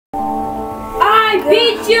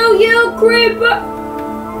beat you, you creeper!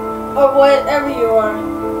 Or whatever you are.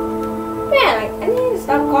 Man, I need to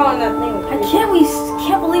stop calling that thing. I can't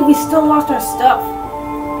believe we still lost our stuff.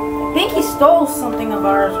 I think he stole something of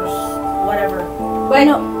ours or whatever. But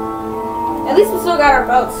no, at least we still got our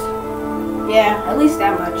boats. Yeah, at least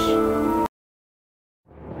that much.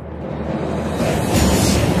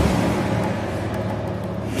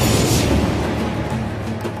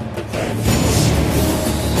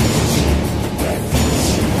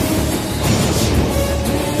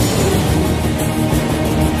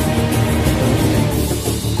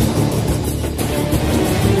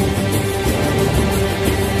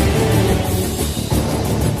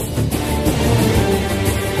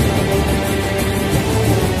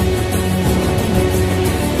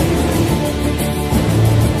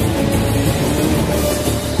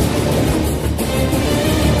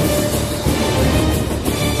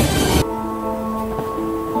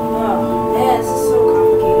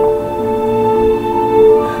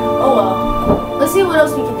 What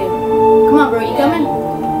else we can do? Come on, bro, you coming?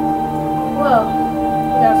 Well,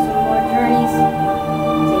 we got some more journeys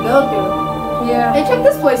to go through. Yeah. Hey, check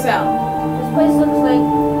this place out. This place looks like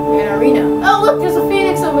an arena. Oh, look, there's a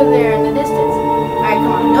phoenix over there in the distance. Alright,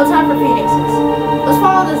 come on. No time for phoenixes. Let's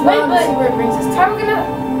follow this road and see where it brings us to. How are we gonna...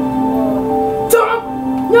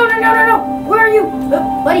 No. Where are you?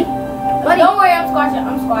 Buddy. Don't worry, I'm squatting.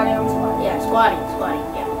 Yeah, squatting,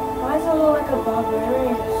 yeah. Why does it look like a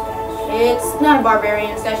barbarian statue? It's not a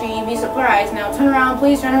barbarian statue, you'd be surprised. Now turn around,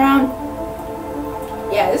 please, turn around.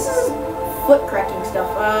 Yeah, this is foot cracking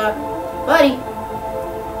stuff. Buddy.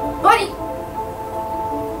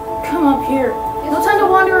 Come up here. No time to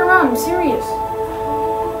wander around, I'm serious.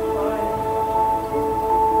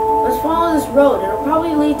 Let's follow this road, it'll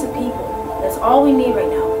probably lead to people. That's all we need right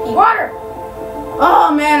now. Water!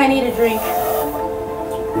 Oh man, I need a drink.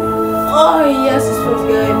 Oh yes, this feels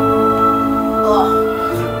good. Oh.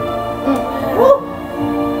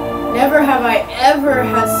 Never have I ever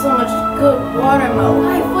had so much good water in my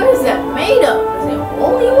life. What is that made of? Is it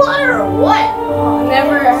holy water or what? Oh,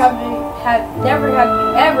 never have you ever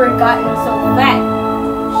gotten so fat.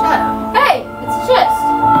 Shut up. Hey, it's a chest.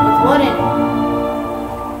 With what in it?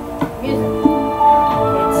 Music.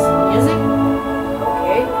 It's music?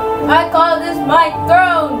 Okay. I call this my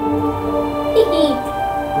throne. Hee.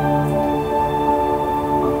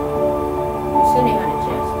 You're sitting on a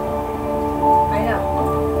chest. I know.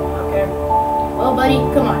 Well, buddy,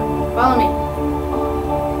 come on. Follow me.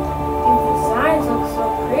 Dude, the signs look so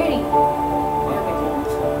pretty. Everything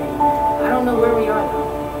looks so pretty. I don't know where we are, though.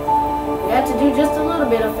 We had to do just a little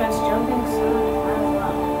bit of fence jumping, so might as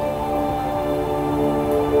well.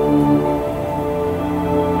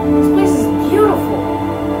 This place is beautiful.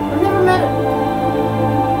 I've never met it.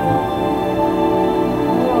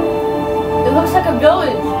 It looks like a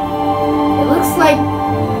village. It looks like...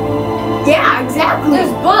 Yeah, exactly. There's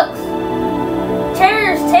books.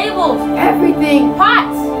 Chairs, tables, everything,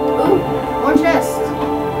 pots. Ooh, more chests.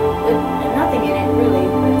 There's nothing in it, really.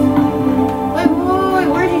 Wait,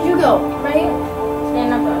 where did you go? Right here.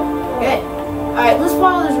 Stand up. Okay. Alright, let's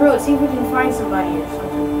follow this road, see if we can find somebody or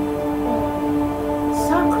something.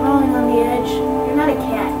 Stop crawling on the edge. You're not a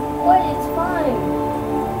cat. What? It's fine.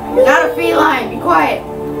 You're not a feline. Be quiet.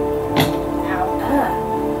 Ow.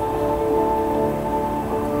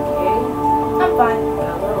 Okay. I'm fine.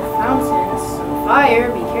 Got a little fountain. Fire,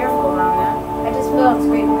 be careful around that. I just feel it's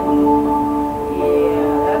great for me.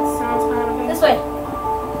 Yeah, that sounds kind of big. This way.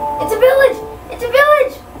 It's a village! It's a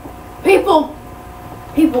village!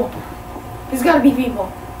 People! There's gotta be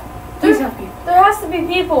people. Please have people. There has to be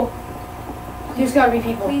people. There's gotta be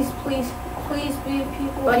people. Please be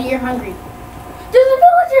people. Buddy, you're hungry. There's a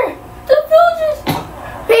villager! There's villagers!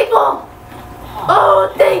 People!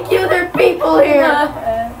 Oh, thank you, there are people here!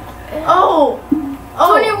 Oh!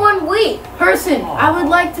 21 wheat. Person, I would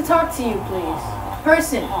like to talk to you, please.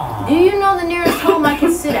 Person, do you know the nearest home I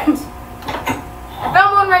can sit at? I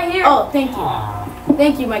found one right here. Oh, thank you.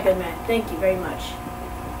 Thank you, my good man. Thank you very much.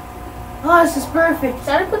 Oh, this is perfect. Should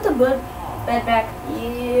I put the bed back?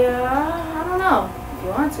 Yeah, I don't know. If you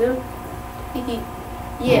want to.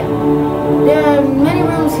 Yeah. There are many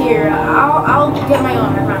rooms here. I'll get my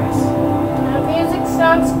own, I promise. The music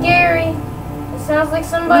sounds scary. Sounds like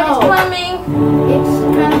somebody's climbing. It's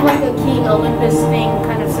kind of like a King Olympus thing,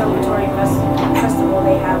 kind of celebratory festival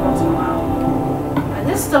they have once in a while.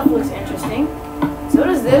 This stuff looks interesting. So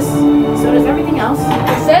does this. So does everything else.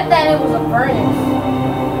 It said that it was a furnace.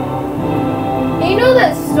 And you know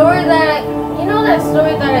that story that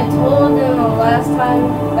I told them the last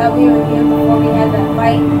time that we were here before we had that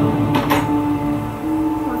fight?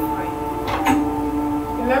 What fight?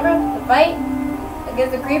 Remember the fight?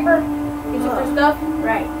 against the creeper. Use it for stuff.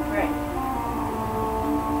 Right.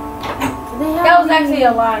 Do they have That was the- actually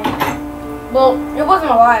a lie. Well, it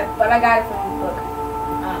wasn't a lie, but I got it from the book.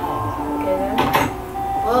 Okay then.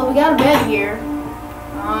 Well, we got a bed here.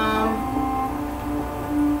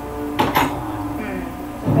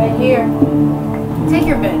 The bed here. Take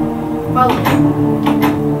your bed. Follow me.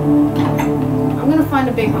 I'm gonna find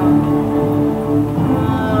a big one.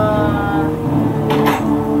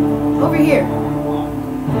 Over here.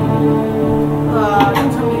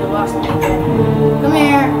 Don't tell me you lost me again. Come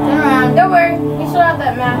here. Turn around. Don't worry, we still have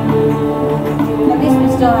that map. At least we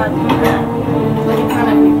still have the map. Look in front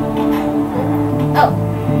of you. Oh.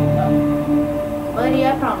 Buddy, I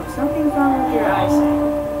promise. Something's wrong with your eyesight.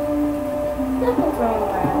 Nothing's wrong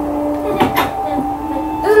with that.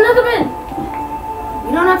 There's another bed.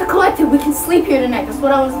 We don't have to collect it. We can sleep here tonight. That's the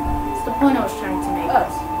point I was trying to make. Oh.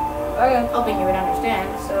 Okay. Hoping you would understand.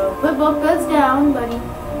 So put both beds down, buddy.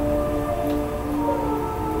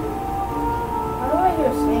 How do I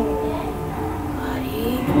hear singing?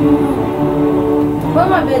 Buddy. Put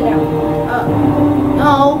my bed down.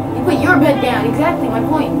 No, you put your bed down. Exactly my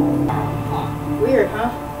point. Weird, huh?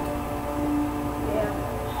 Yeah.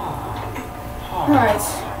 Alright.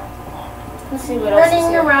 Let's see what else is Running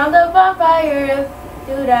here. around the bonfire.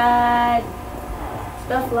 Do that.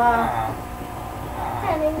 Stuff la.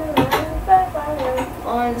 Running around the bonfire.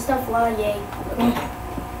 On the stuff la, yay.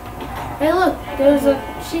 Hey look, there's a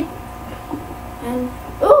sheep. And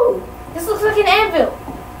Ooh, this looks like an anvil.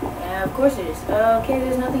 yeah, of course it is. Okay,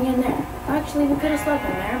 there's nothing in there. Actually, we could have slept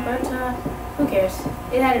in there, but who cares?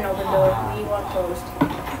 It had an open door. We walked closed.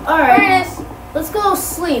 Alright. There it is. Let's go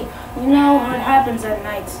sleep. You know what happens at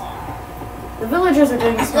night. The villagers are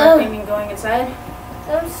doing the smart thing and going inside.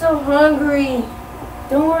 I'm so hungry.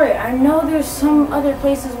 Don't worry, I know there's some other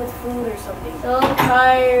places with food or something. So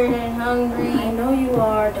tired and hungry. I know you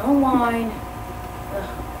are. Don't whine. Ugh,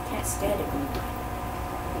 can't stand it when you whine.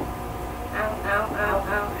 Ow, ow, ow,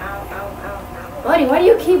 ow, ow, ow, ow, ow. Buddy, why do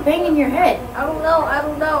you keep banging your head? I don't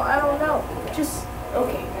know. Just,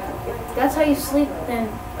 okay. If that's how you sleep, then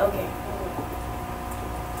okay.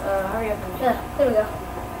 Hurry up and Yeah, there we go.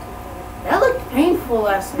 That looked painful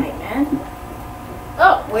last night, man.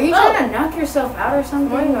 Oh, Were you trying to knock yourself out or something?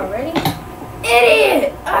 Morning already?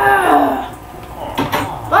 Idiot! Ah!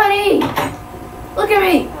 Buddy! Look at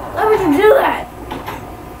me! Why would you do that?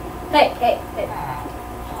 Hey.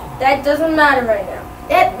 That doesn't matter right now.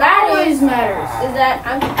 It always matters. Is that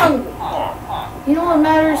I'm hungry. You know what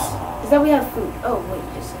matters? Is that we have food. Oh, wait,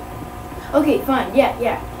 just a second. Okay, fine.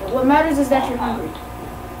 Yeah. What matters is that you're hungry.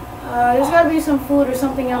 There's gotta be some food or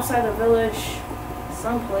something outside the village.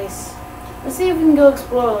 Someplace. Let's see if we can go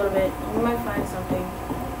explore a little bit. We might find something.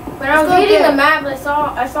 When I was reading the map, I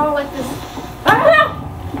saw like this. Ah!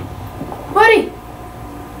 Buddy!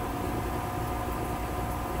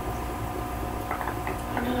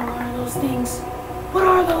 Another one of those things. What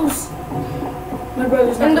are those? My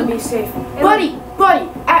brother's not gonna be safe. Buddy!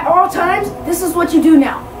 At all times, this is what you do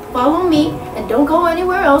now. Follow me and don't go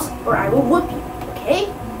anywhere else or I will whoop you. Okay?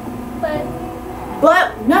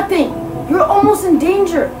 But nothing. You're almost in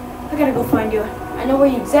danger. I gotta go find you. I know where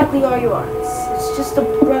you exactly are. It's just a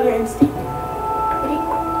brother instinct. Buddy,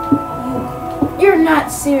 you're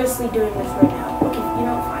not seriously doing this right now. Okay, you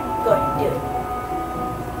know, fine. Go ahead, do it.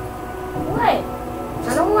 What?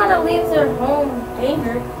 I don't want to leave their home in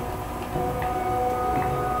danger.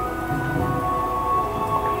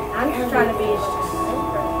 I'm just trying to be a nice person.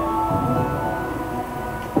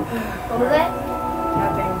 What was that?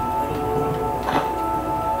 Nothing.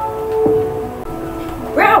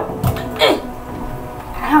 Bro!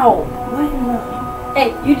 Ow! What in the... Hey,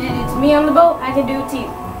 you did it to me on the boat, I can do it to you.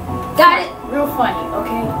 Got it? Real funny,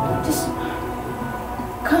 okay? Just...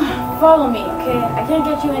 Come on, follow me, okay? I can't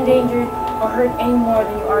get you endangered or hurt any more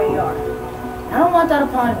than you already are. I don't want that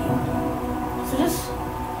upon you. So just...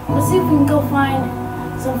 Let's see if we can go find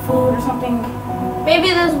some food or something. Maybe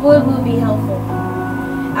this wood will be helpful.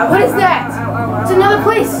 What is that? It's another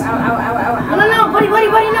place. No, buddy,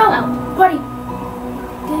 no. Buddy.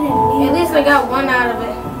 At least I got one out of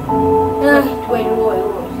it. Wait.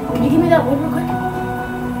 Can you give me that wood real quick?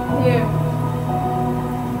 Here.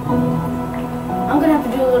 I'm gonna have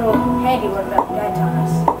to do a little handiwork that Dad taught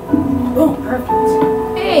us. Boom,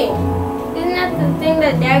 perfect. Hey, isn't that the thing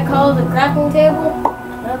that Dad calls a crafting table?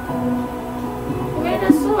 Yep. He made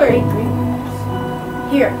a sword.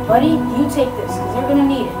 Here, buddy, you take this, because you're gonna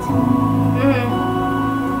need it.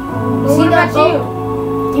 Well, See what that about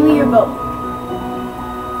boat? Give me your boat.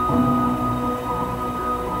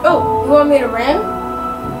 Oh, you want me to ram?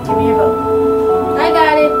 Give me your boat. I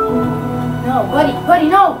got it. No, buddy,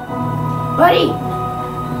 no! Buddy!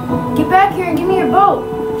 Get back here and give me your boat.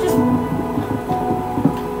 Just...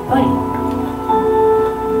 Buddy.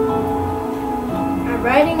 I'm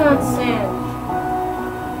riding on sand.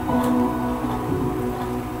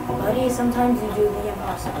 Buddy, sometimes you do the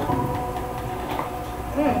impossible.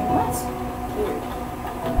 What? Weird.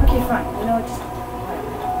 Okay, fine. You know what? Just...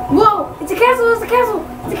 Whoa! It's a castle! It's a castle!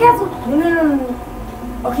 It's a castle!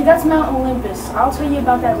 No. Okay, that's Mount Olympus. I'll tell you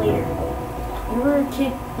about that later. You were a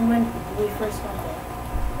kid when we first went there.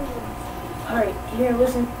 Alright, here,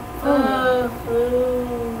 listen. Food.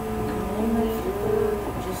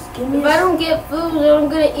 Just give me If I don't get food, then I'm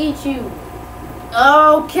gonna eat you.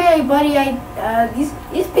 Okay, buddy,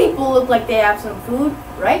 these people look like they have some food.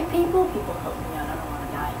 Right, people? People help me out. I don't want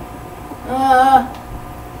to die.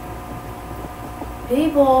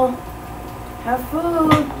 People, have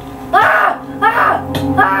food.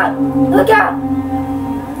 Look out!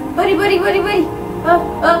 Buddy. I'll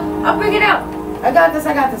bring it out. I got this.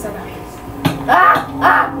 Come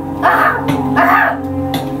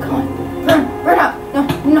on, burn up.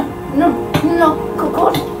 No,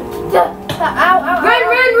 cold. Ow. Run!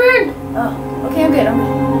 Okay, I'm good.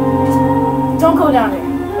 Just don't go down there. I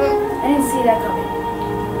didn't see that coming.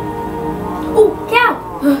 Oh, cow!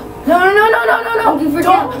 No.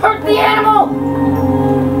 Don't hurt the animal.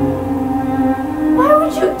 Why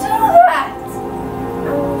would you do that?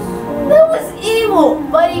 That was evil,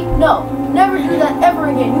 buddy. No, never do that ever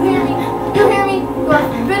again. You hear me? You are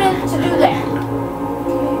forbidden to do that.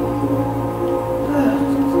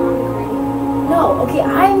 No, okay,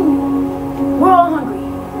 we're all hungry.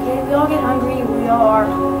 Okay, we all get hungry. We all are.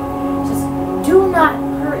 Just do not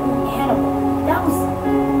hurt an animal. That was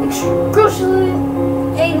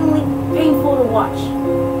excruciatingly painful to watch.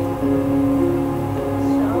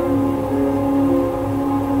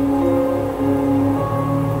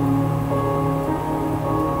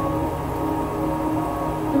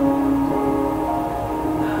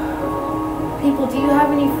 People, do you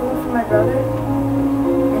have any food for my brother?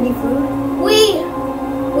 Any food?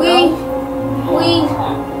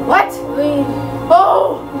 What?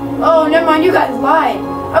 Oh, never mind, you guys lied.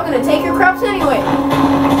 I'm gonna take your crops anyway.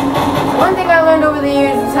 One thing I learned over the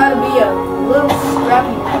years is how to be a little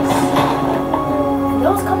scrappy mess. And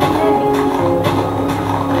those come in handy.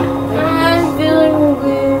 I'm feeling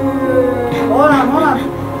weird. Hold on.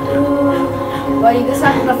 Buddy, this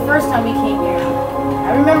happened the first time we came here.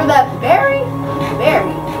 I remember that very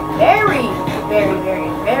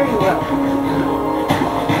well.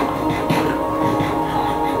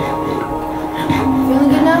 Feeling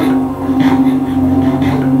good now?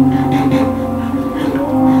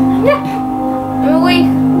 Yeah. I'm awake.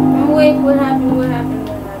 What happened?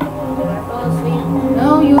 Did I fall asleep? No,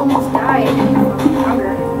 you almost died from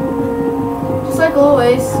hunger. Just like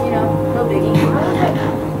always, no biggie.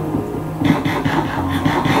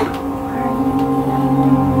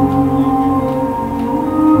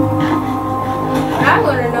 I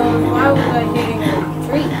want to know why was I hitting a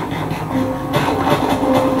tree? I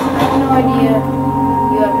have no idea.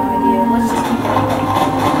 You have no idea. Let's just keep going.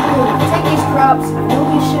 Take these crops. I know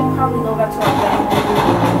we should probably go back to our bed.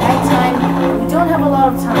 Nighttime. We don't have a lot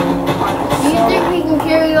of time. Do you think we can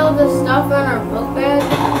carry all this stuff on our book bag?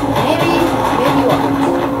 Maybe you are.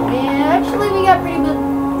 Yeah, actually we got pretty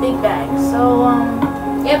big bags. So,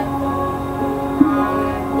 Yep.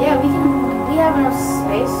 yeah, we have enough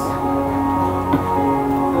space.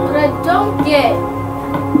 What I don't get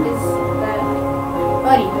is that...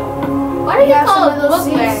 Buddy, Why do you have call some it of those book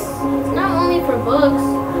seats? bags? It's not only for books.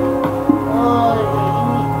 oh,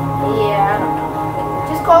 yeah, I don't know.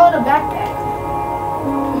 Just call it a backpack.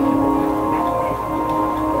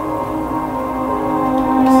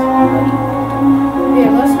 Here,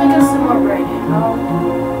 let's make us some more bread. I'll do that.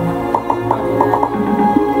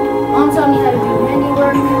 Mom taught me how to do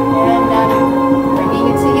handiwork, and I'm bringing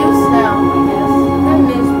it to use now, I guess. I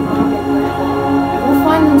miss Mom. We'll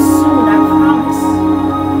find them soon, I promise.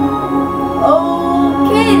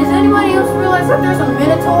 Okay, does anybody else realize that there's a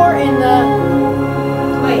minotaur in the...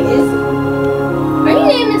 Wait, are you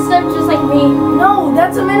naming stuff just like me? No,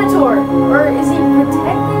 that's a minotaur. Or is he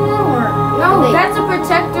protecting them, or... No, that's a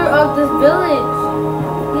protector of this village.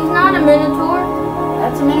 He's not a minotaur.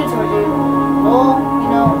 That's a minotaur, dude. Well,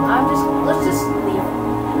 let's just leave.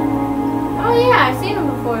 Oh yeah, I've seen him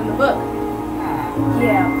before in the book.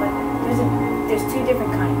 Yeah, but there's two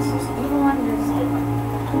different kinds. There's the evil one, there's the good one.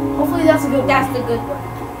 Hopefully that's a good one. That's the good one.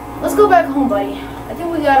 Let's go back home, buddy. I think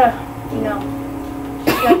we gotta,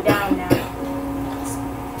 shut down now. It's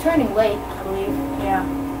turning late, I believe. Yeah.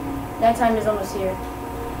 That time is almost here.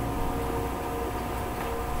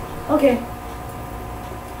 Okay.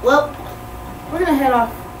 Well, we're gonna head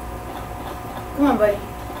off. Come on, buddy.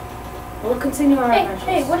 We'll continue our adventures.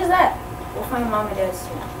 Hey, what is that? We'll find Mom and Dad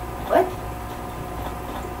soon. What?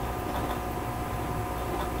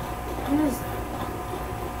 What is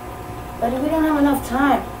that? Buddy, we don't have enough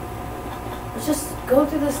time. Let's just go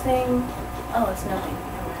through this thing. Oh, it's nothing.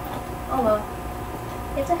 Never mind. Oh well.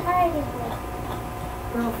 It's a hiding place.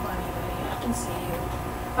 Real funny, buddy. I can see you.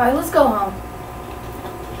 Alright, let's go home.